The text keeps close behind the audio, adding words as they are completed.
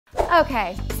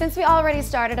Okay, since we already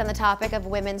started on the topic of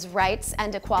women's rights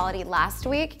and equality last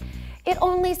week, it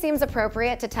only seems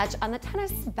appropriate to touch on the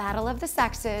tennis battle of the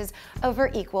sexes over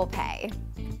equal pay.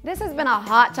 This has been a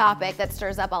hot topic that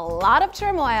stirs up a lot of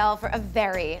turmoil for a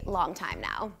very long time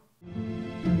now.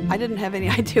 I didn't have any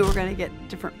idea we're going to get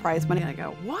different prize money. And I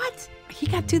go, what? He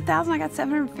got $2,000, I got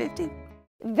 $750.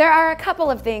 There are a couple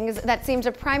of things that seem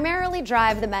to primarily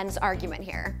drive the men's argument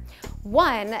here.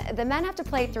 One, the men have to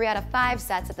play 3 out of 5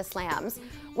 sets at the slams,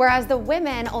 whereas the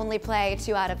women only play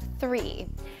 2 out of 3.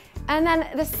 And then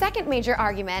the second major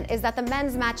argument is that the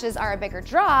men's matches are a bigger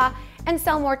draw and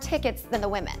sell more tickets than the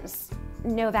women's.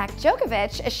 Novak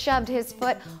Djokovic shoved his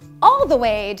foot all the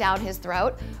way down his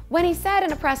throat when he said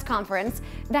in a press conference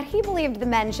that he believed the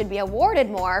men should be awarded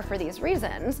more for these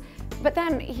reasons. But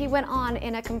then he went on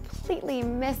in a completely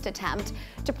missed attempt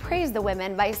to praise the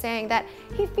women by saying that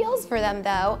he feels for them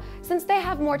though, since they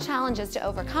have more challenges to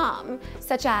overcome,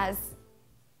 such as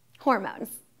hormones.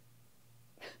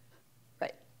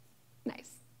 Right,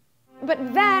 nice.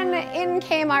 But then in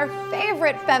came our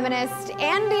favorite feminist,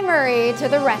 Andy Murray, to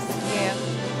the rescue.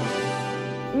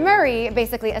 Murray,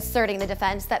 basically asserting the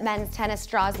defense that men's tennis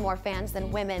draws more fans than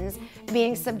women's,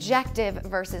 being subjective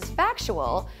versus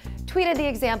factual, tweeted the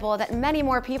example that many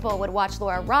more people would watch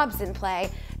Laura Robson play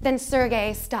than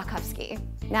Sergei Stakhovsky.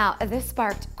 Now, this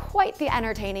sparked quite the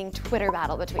entertaining Twitter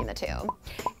battle between the two.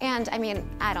 And I mean,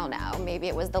 I don't know, maybe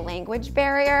it was the language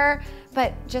barrier,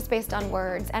 but just based on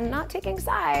words and not taking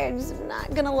sides,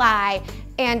 not gonna lie,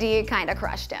 Andy kinda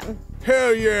crushed him.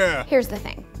 Hell yeah! Here's the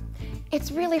thing. It's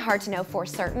really hard to know for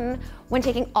certain, when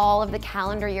taking all of the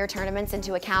calendar year tournaments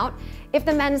into account, if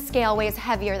the men's scale weighs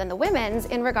heavier than the women's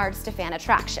in regards to fan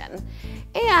attraction.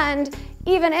 And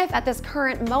even if at this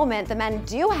current moment the men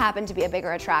do happen to be a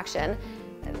bigger attraction,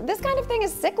 this kind of thing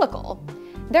is cyclical.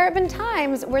 There have been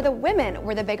times where the women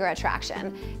were the bigger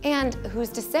attraction, and who's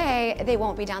to say they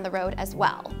won't be down the road as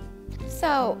well.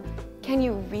 So, can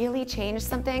you really change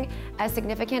something as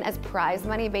significant as prize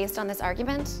money based on this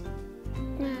argument?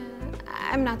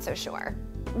 I'm not so sure.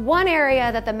 One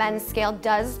area that the men's scale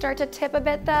does start to tip a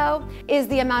bit though, is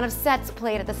the amount of sets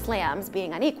played at the slams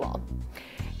being unequal.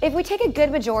 If we take a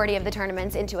good majority of the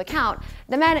tournaments into account,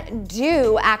 the men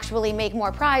do actually make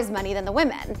more prize money than the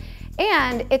women.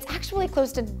 And it's actually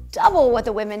close to double what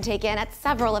the women take in at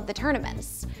several of the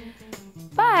tournaments.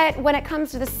 But when it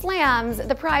comes to the slams,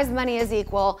 the prize money is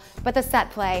equal, but the set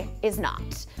play is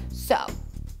not. So,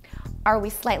 are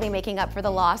we slightly making up for the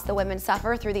loss the women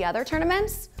suffer through the other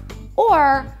tournaments?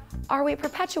 Or are we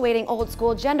perpetuating old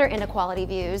school gender inequality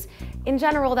views in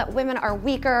general that women are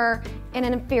weaker and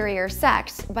an inferior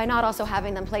sex by not also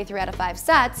having them play 3 out of 5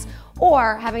 sets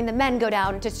or having the men go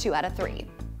down to 2 out of 3?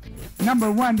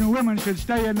 Number 1, the women should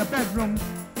stay in the bedroom.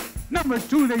 Number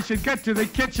 2, they should get to the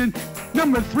kitchen.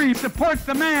 Number 3, support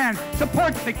the man,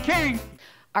 support the king.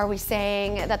 Are we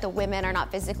saying that the women are not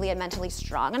physically and mentally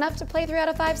strong enough to play 3 out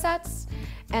of 5 sets?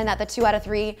 And that the 2 out of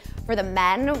 3 for the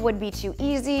men would be too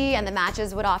easy and the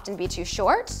matches would often be too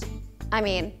short? I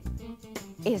mean,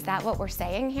 is that what we're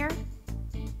saying here?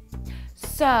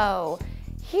 So,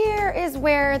 here is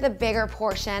where the bigger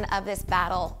portion of this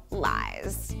battle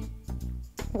lies.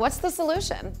 What's the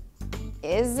solution?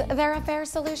 Is there a fair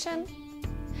solution?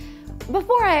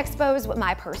 Before I expose what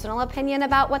my personal opinion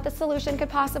about what the solution could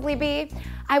possibly be,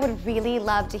 I would really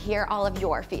love to hear all of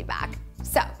your feedback.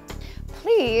 So,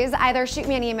 please either shoot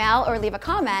me an email or leave a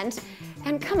comment,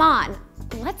 and come on,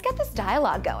 let's get this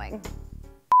dialogue going.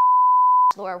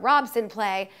 Laura Robson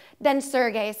play, then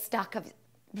Sergei Stakhovsky.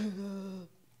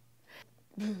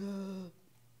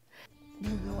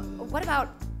 What about,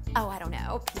 oh, I don't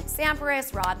know, Pete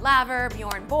Sampras, Rod Laver,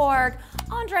 Bjorn Borg,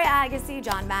 Andre Agassi,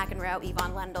 John McEnroe,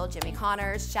 Yvonne Lendl, Jimmy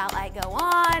Connors. Shall I go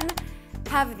on?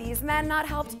 Have these men not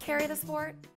helped carry the sport?